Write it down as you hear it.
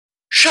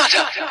Shut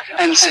up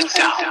and sit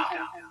down.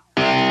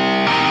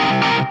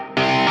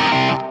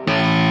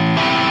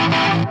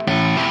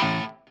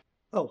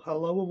 Oh,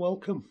 hello and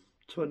welcome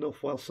to another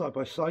Wells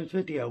side-by-side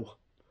video.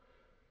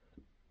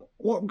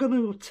 What I'm going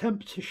to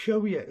attempt to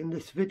show you in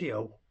this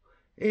video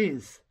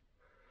is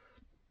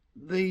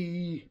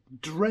the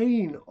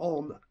drain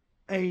on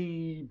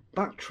a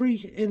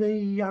battery in a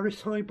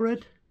Yaris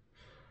hybrid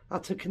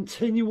at a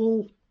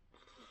continual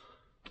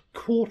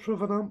 1/4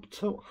 of an amp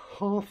to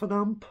 1/2 an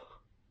amp.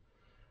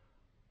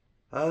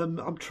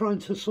 I'm trying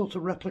to sort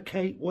of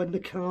replicate when the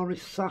car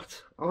is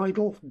sat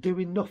idle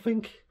doing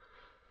nothing,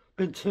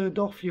 been turned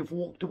off, you've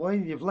walked away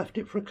and you've left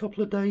it for a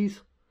couple of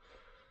days.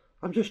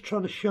 I'm just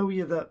trying to show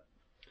you that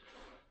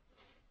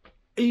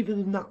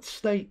even in that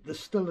state there's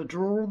still a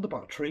draw on the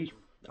battery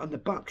and the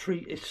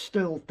battery is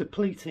still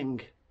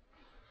depleting.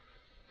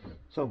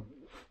 So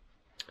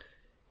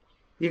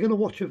you're going to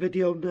watch a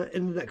video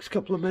in the next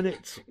couple of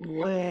minutes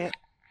where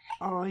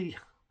I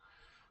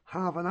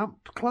have an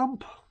amp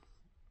clamp,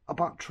 a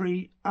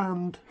battery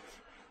and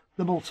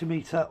the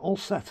multimeter all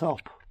set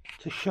up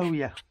to show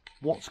you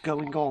what's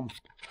going on.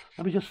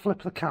 Let me just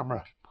flip the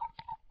camera.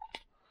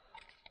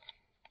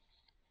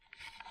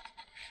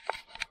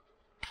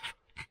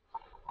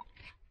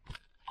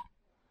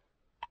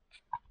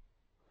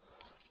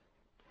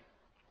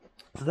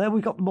 So there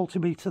we've got the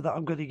multimeter that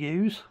I'm going to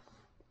use.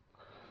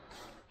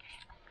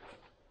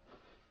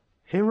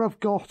 Here I've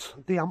got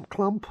the amp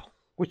clamp,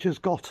 which has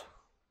got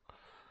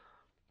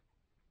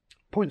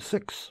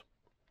 0.6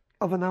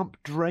 of an amp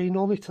drain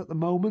on it at the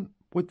moment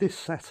with this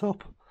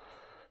setup.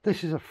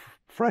 This is a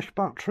fresh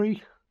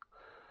battery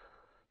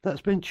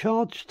that's been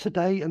charged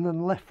today and then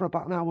left for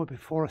about an hour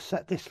before I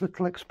set this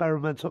little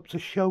experiment up to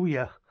show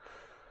you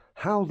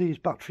how these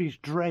batteries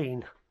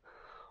drain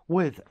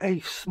with a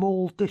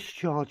small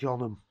discharge on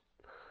them.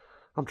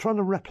 I'm trying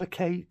to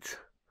replicate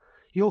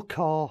your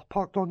car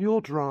parked on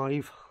your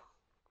drive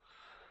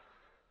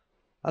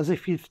as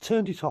if you've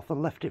turned it off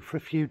and left it for a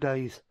few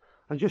days.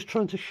 I'm just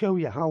trying to show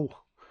you how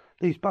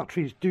these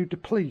batteries do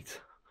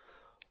deplete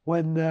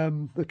when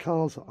the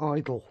car's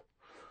idle.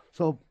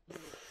 So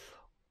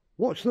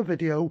watch the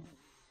video.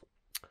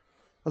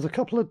 There's a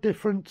couple of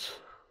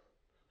different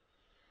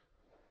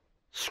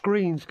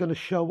screens going to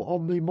show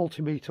on the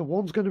multimeter.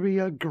 One's going to be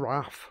a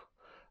graph,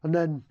 and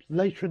then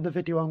later in the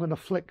video I'm going to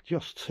flick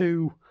just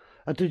to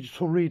a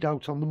digital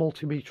readout on the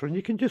multimeter and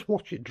you can just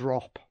watch it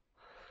drop.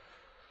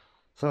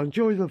 So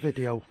enjoy the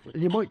video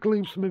and you might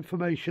glean some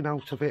information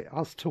out of it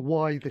as to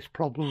why this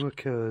problem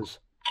occurs.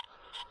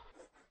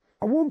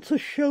 I want to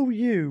show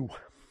you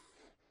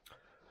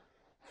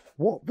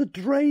what the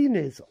drain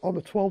is on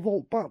a 12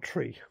 volt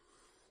battery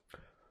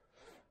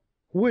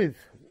with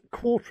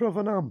 1/4 of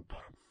an amp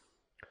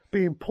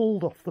being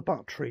pulled off the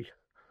battery,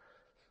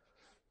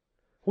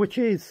 which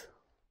is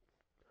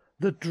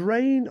the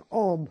drain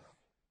on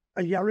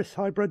a Yaris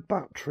hybrid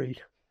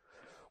battery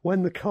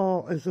when the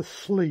car is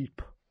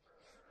asleep.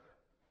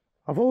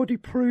 I've already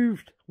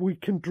proved we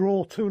can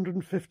draw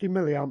 250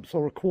 milliamps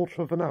or 1/4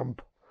 of an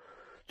amp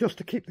just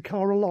to keep the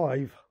car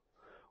alive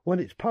when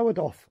it's powered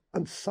off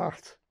and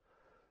sat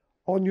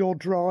on your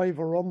drive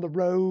or on the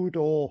road,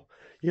 or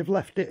you've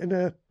left it in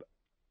a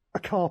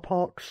car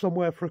park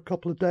somewhere for a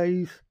couple of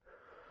days.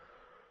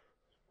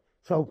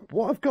 So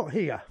what I've got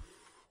here,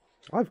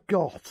 I've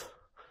got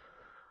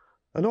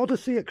an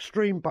Odyssey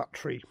Extreme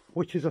battery,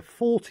 which is a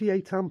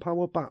 48 amp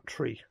hour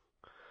battery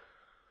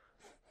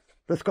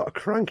that's got a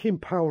cranking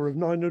power of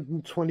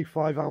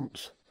 925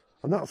 amps,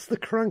 and that's the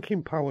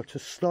cranking power to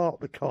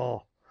start the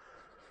car.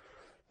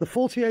 The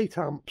 48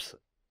 amps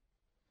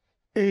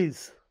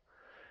is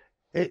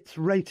its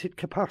rated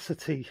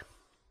capacity.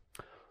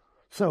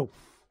 So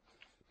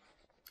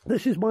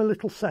this is my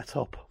little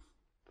setup.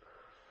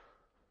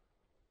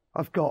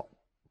 I've got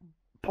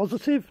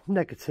positive,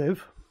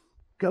 negative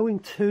going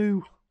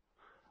to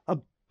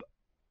a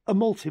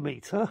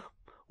multimeter,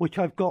 which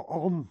I've got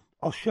on,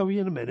 I'll show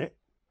you in a minute.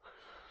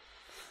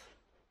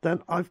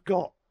 Then I've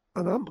got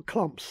an amp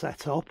clamp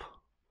set up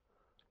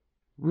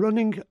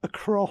running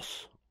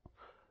across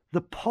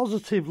the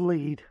positive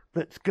lead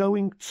that's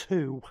going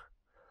to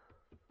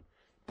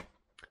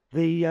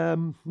the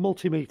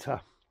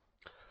multimeter,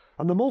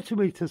 and the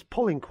multimeter's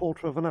pulling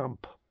 1/4 of an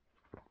amp,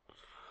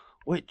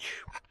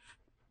 which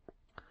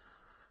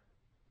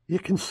you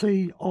can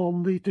see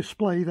on the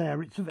display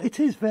there. It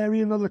is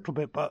varying a little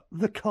bit, but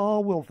the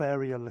car will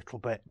vary a little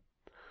bit.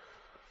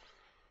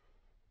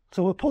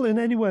 So we're pulling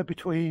anywhere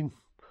between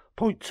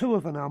 0.2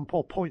 of an amp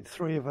or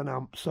 0.3 of an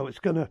amp, so it's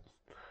going to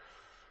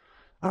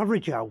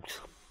average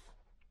out.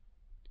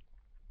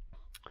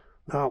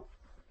 Now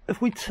if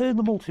we turn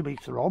the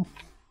multimeter on,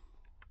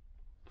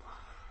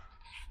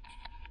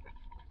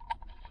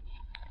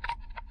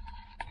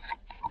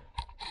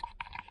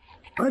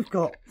 I've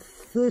got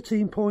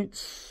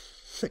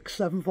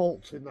 13.67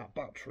 volts in that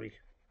battery,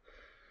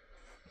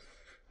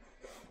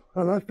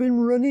 and I've been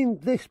running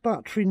this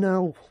battery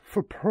now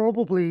for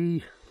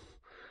probably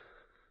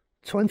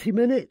 20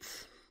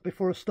 minutes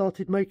before I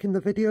started making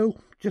the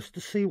video, just to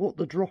see what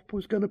the drop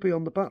was going to be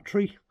on the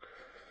battery.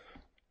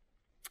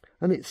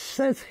 And it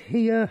says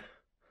here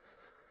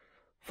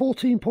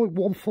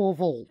 14.14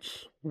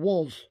 volts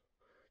was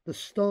the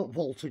start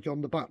voltage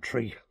on the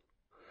battery.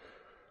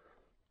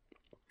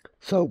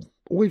 So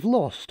we've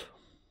lost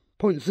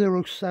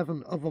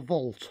 0.07 of a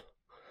volt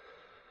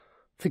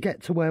to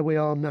get to where we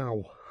are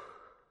now.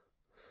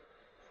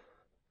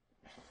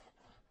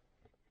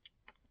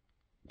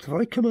 So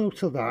if I come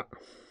out of that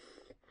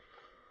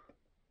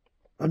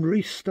and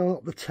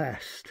restart the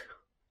test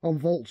on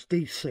volts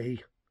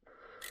DC,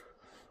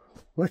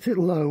 let it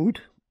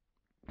load,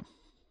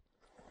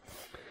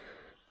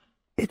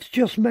 it's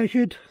just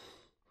measured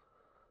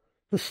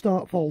the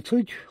start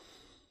voltage.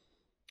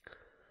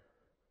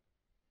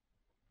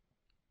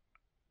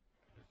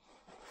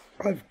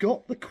 I've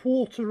got the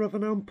 1/4 of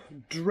an amp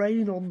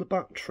drain on the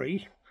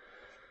battery,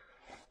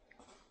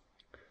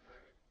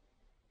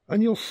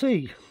 and you'll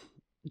see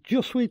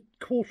just with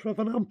 1/4 of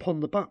an amp on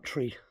the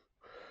battery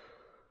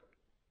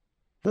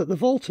that the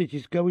voltage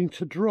is going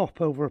to drop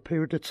over a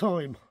period of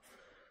time.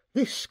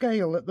 This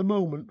scale at the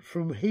moment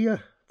from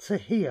here to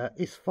here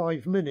is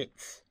 5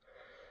 minutes.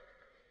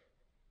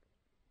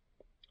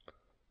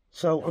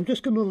 So I'm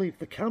just going to leave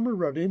the camera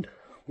running,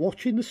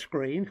 watching the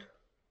screen,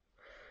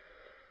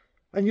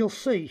 and you'll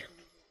see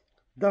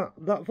that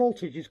that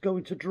voltage is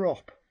going to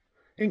drop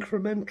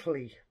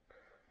incrementally,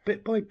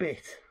 bit by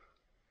bit.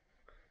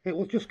 It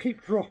will just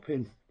keep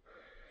dropping,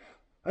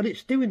 and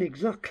it's doing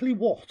exactly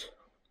what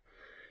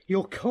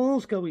your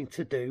car's going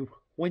to do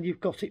when you've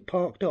got it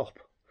parked up.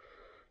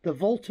 The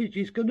voltage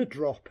is going to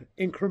drop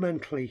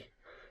incrementally,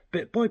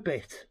 bit by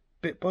bit,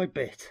 bit by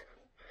bit.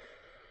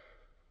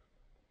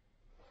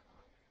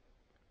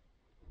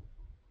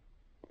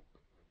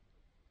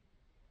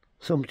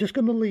 So I'm just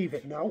going to leave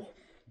it now,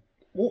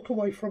 walk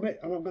away from it,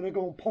 and I'm going to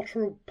go and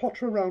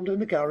potter around in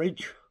the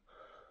garage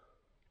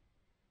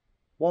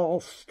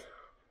whilst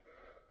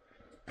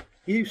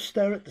you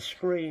stare at the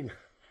screen.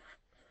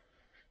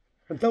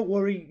 And don't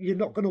worry, you're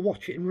not going to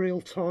watch it in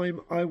real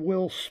time. I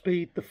will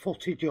speed the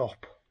footage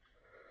up,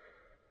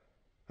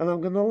 and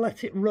I'm going to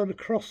let it run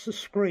across the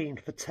screen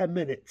for 10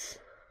 minutes,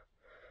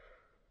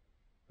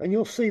 and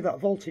you'll see that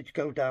voltage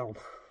go down.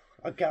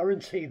 I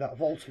guarantee that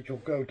voltage will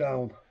go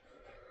down,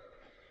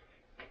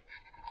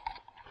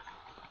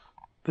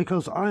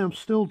 because I am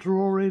still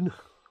drawing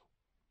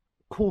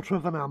 1/4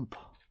 of an amp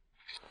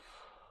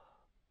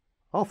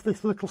off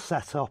this little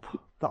setup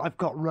that I've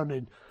got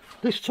running.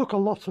 This took a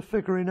lot of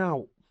figuring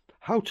out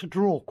how to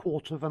draw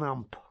 1/4 of an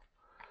amp.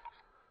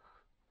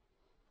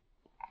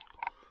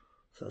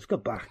 So let's go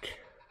back.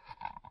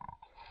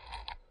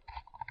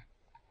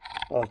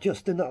 Oh,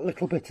 just in that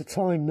little bit of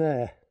time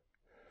there.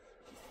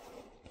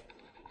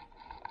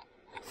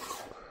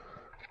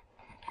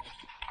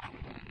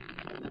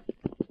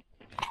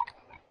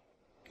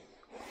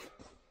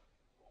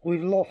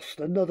 We've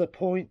lost another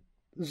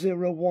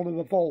 0.01 of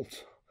a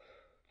volt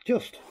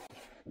just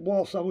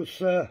whilst I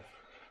was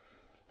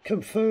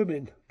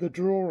confirming the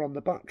draw on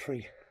the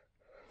battery.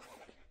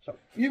 So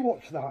you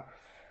watch that.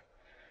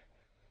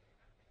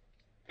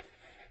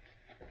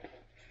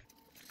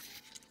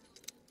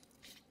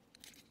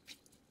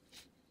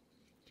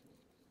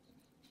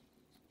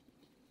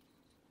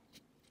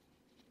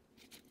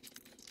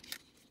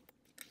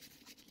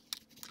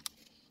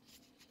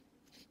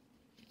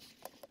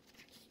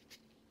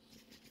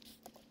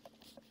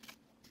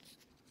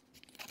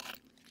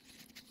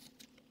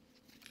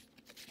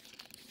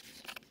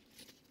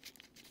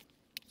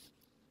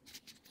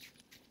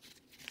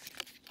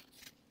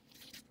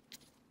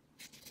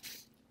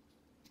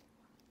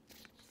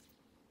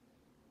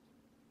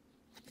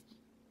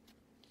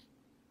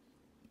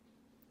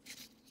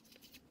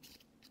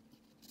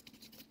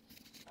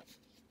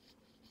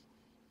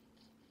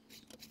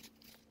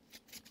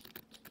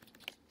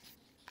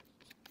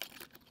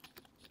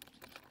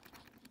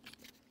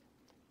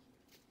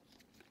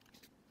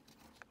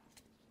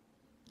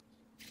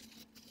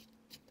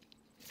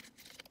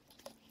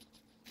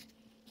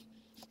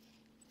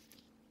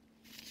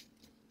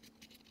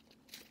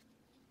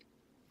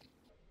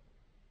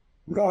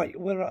 Right,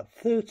 we're at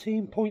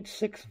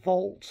 13.6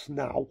 volts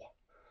now,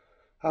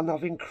 and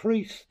I've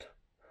increased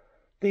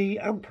the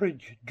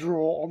amperage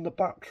draw on the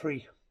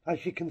battery.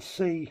 As you can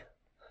see,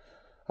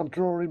 I'm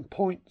drawing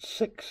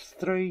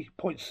 0.63,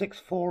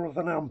 0.64 of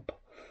an amp.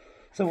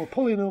 So we're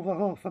pulling over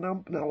half an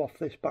amp now off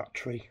this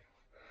battery.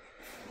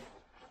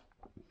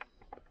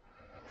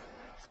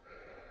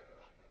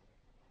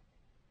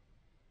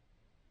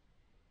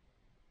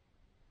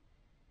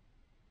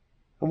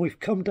 And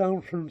we've come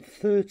down from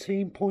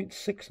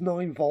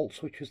 13.69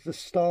 volts, which was the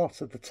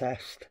start of the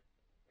test,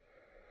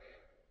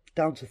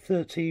 down to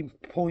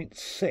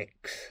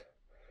 13.6.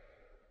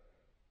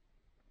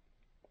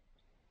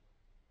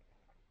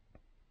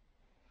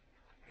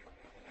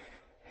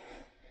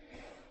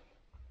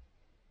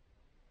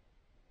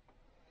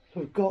 So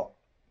we've got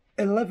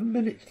 11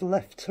 minutes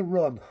left to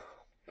run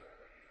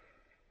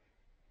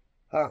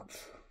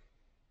at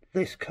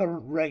this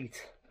current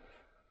rate,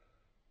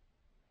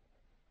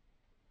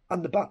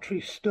 and the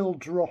battery's still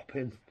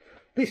dropping.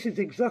 This is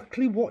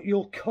exactly what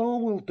your car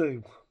will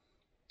do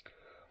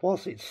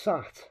whilst it's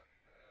sat,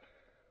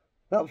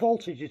 that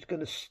voltage is going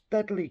to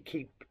steadily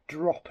keep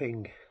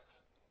dropping.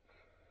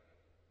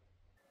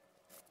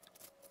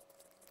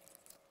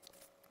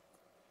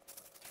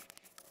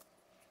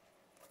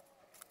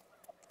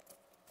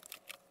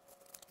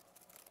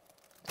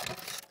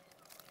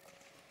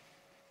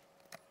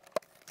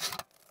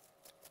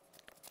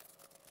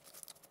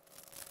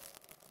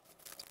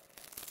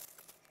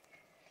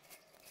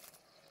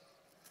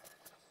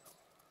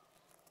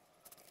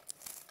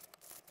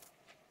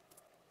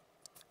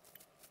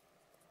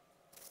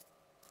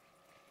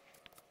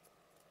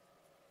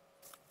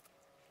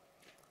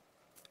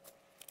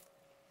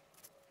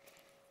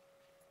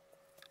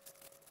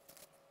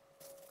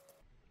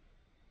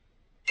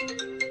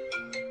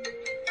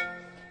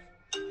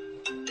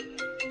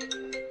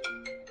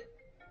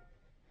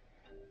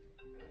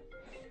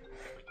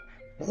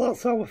 Well,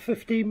 that's our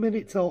 15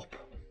 minutes up,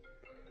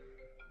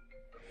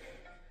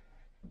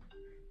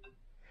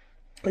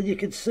 and you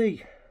can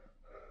see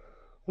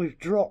we've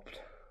dropped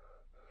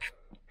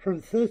from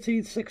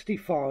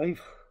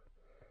 1365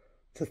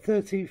 to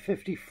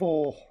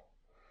 1354.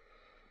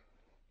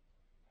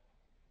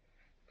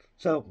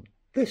 So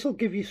this will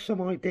give you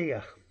some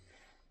idea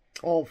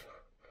of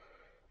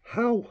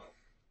how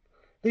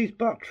these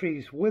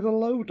batteries with a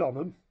load on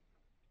them,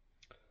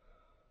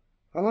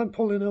 and I'm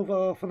pulling over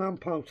half an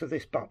amp out of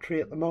this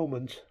battery at the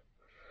moment,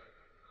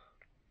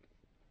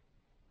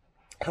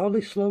 how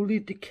they slowly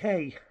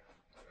decay.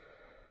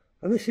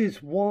 And this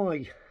is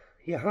why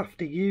you have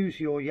to use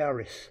your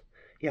Yaris.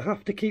 You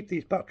have to keep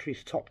these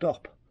batteries topped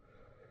up,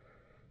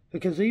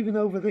 because even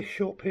over this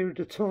short period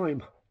of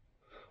time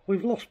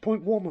we've lost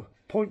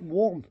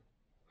 0.1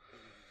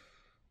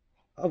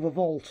 of a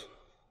volt,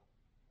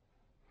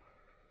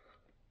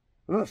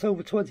 and that's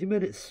over 20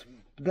 minutes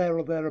there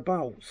or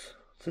thereabouts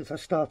since I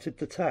started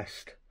the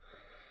test.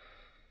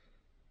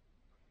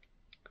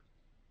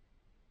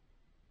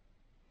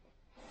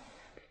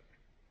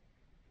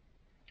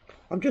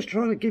 I'm just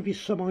trying to give you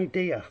some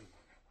idea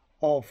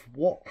of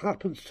what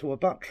happens to a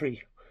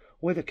battery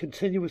with a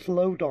continuous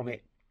load on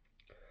it,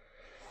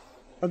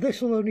 and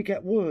this will only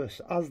get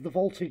worse as the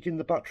voltage in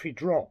the battery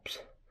drops,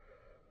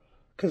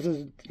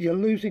 because you're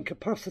losing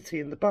capacity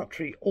in the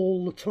battery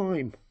all the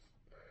time,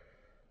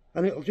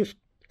 and it'll just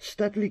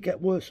steadily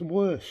get worse and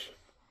worse.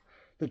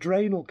 The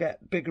drain will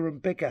get bigger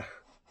and bigger.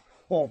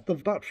 Well, the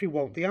battery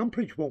won't, the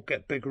amperage won't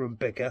get bigger and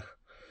bigger,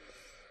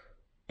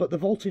 but the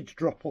voltage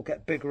drop will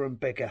get bigger and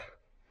bigger.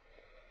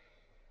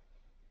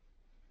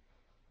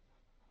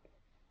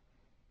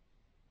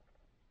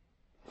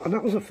 And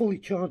that was a fully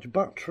charged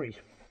battery.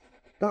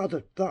 That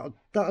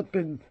had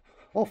been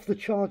off the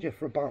charger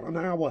for about an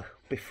hour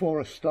before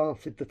I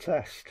started the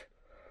test.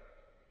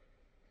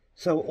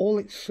 So all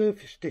its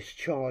surface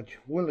discharge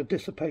will have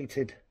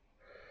dissipated,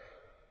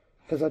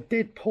 because I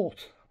did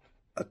put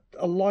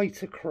a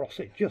light across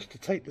it just to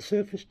take the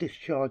surface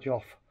discharge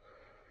off.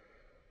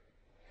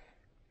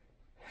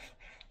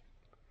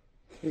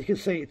 You can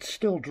see it's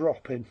still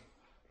dropping,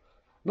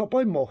 not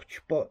by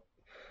much, but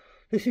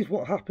this is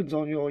what happens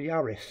on your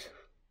Yaris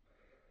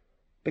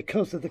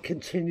because of the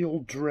continual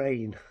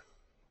drain.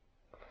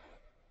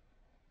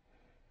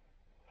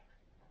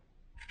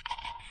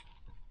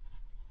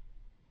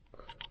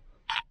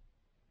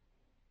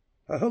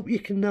 I hope you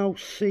can now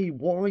see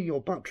why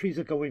your batteries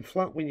are going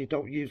flat when you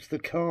don't use the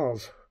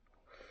cars,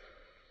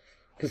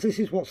 because this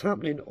is what's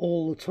happening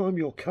all the time.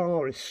 Your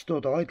car is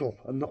stood idle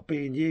and not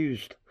being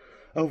used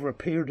over a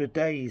period of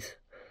days.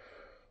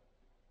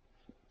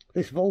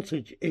 This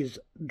voltage is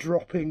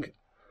dropping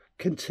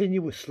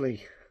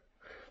continuously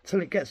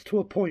till it gets to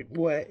a point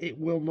where it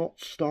will not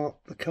start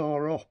the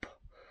car up.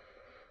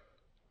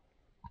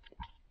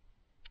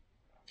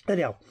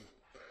 Anyhow,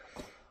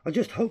 I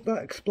just hope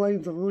that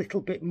explains a little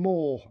bit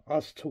more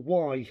as to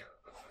why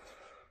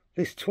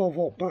this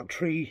 12-volt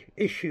battery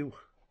issue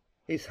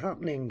is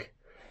happening.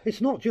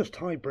 It's not just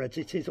hybrids,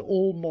 it is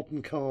all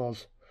modern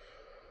cars.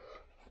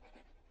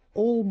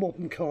 All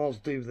modern cars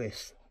do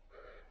this.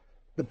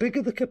 The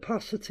bigger the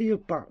capacity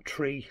of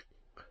battery,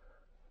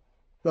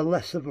 the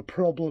less of a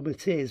problem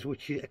it is,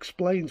 which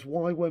explains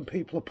why when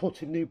people are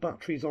putting new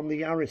batteries on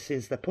the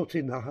Yarises, they're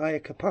putting a higher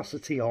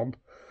capacity on.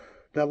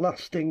 They're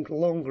lasting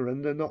longer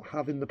and they're not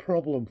having the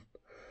problem.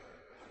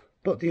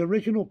 But the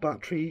original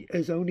battery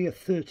is only a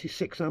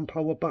 36 amp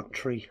hour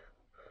battery.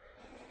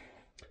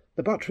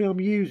 The battery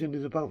I'm using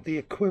is about the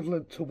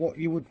equivalent to what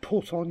you would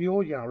put on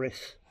your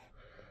Yaris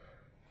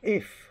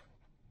if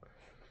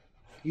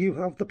you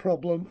have the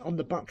problem and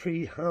the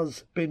battery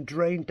has been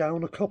drained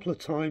down a couple of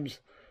times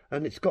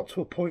and it's got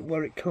to a point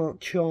where it can't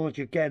charge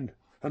again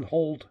and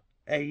hold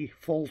a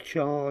full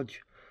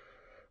charge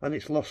and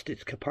it's lost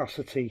its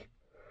capacity.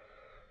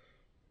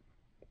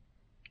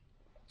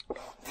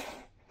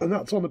 And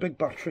that's on a big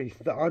battery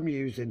that I'm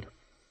using.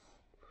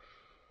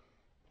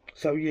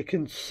 So you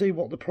can see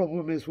what the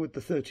problem is with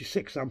the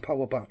 36 amp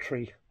hour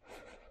battery.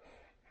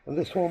 And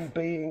this one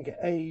being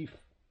a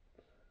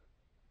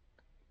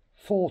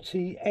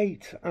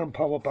 48 amp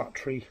hour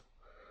battery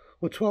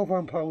with 12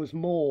 amp hours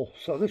more.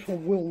 So this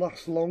one will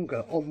last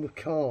longer on the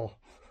car.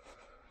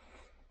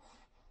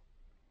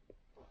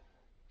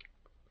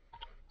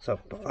 So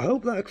I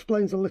hope that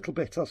explains a little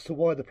bit as to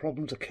why the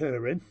problem's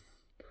occurring.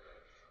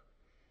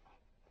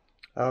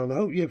 And I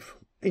hope you've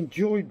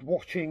enjoyed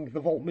watching the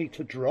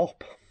voltmeter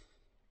drop.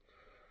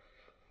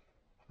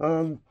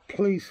 And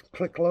please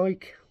click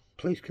like,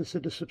 please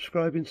consider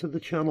subscribing to the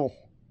channel.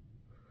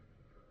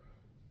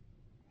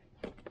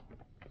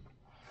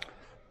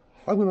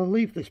 I'm going to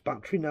leave this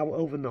battery now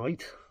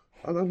overnight,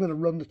 and I'm going to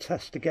run the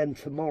test again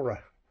tomorrow.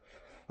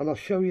 And I'll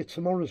show you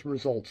tomorrow's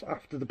results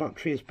after the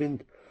battery has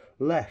been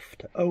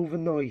left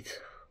overnight.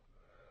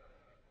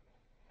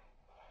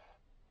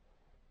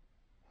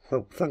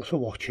 So thanks for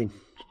watching.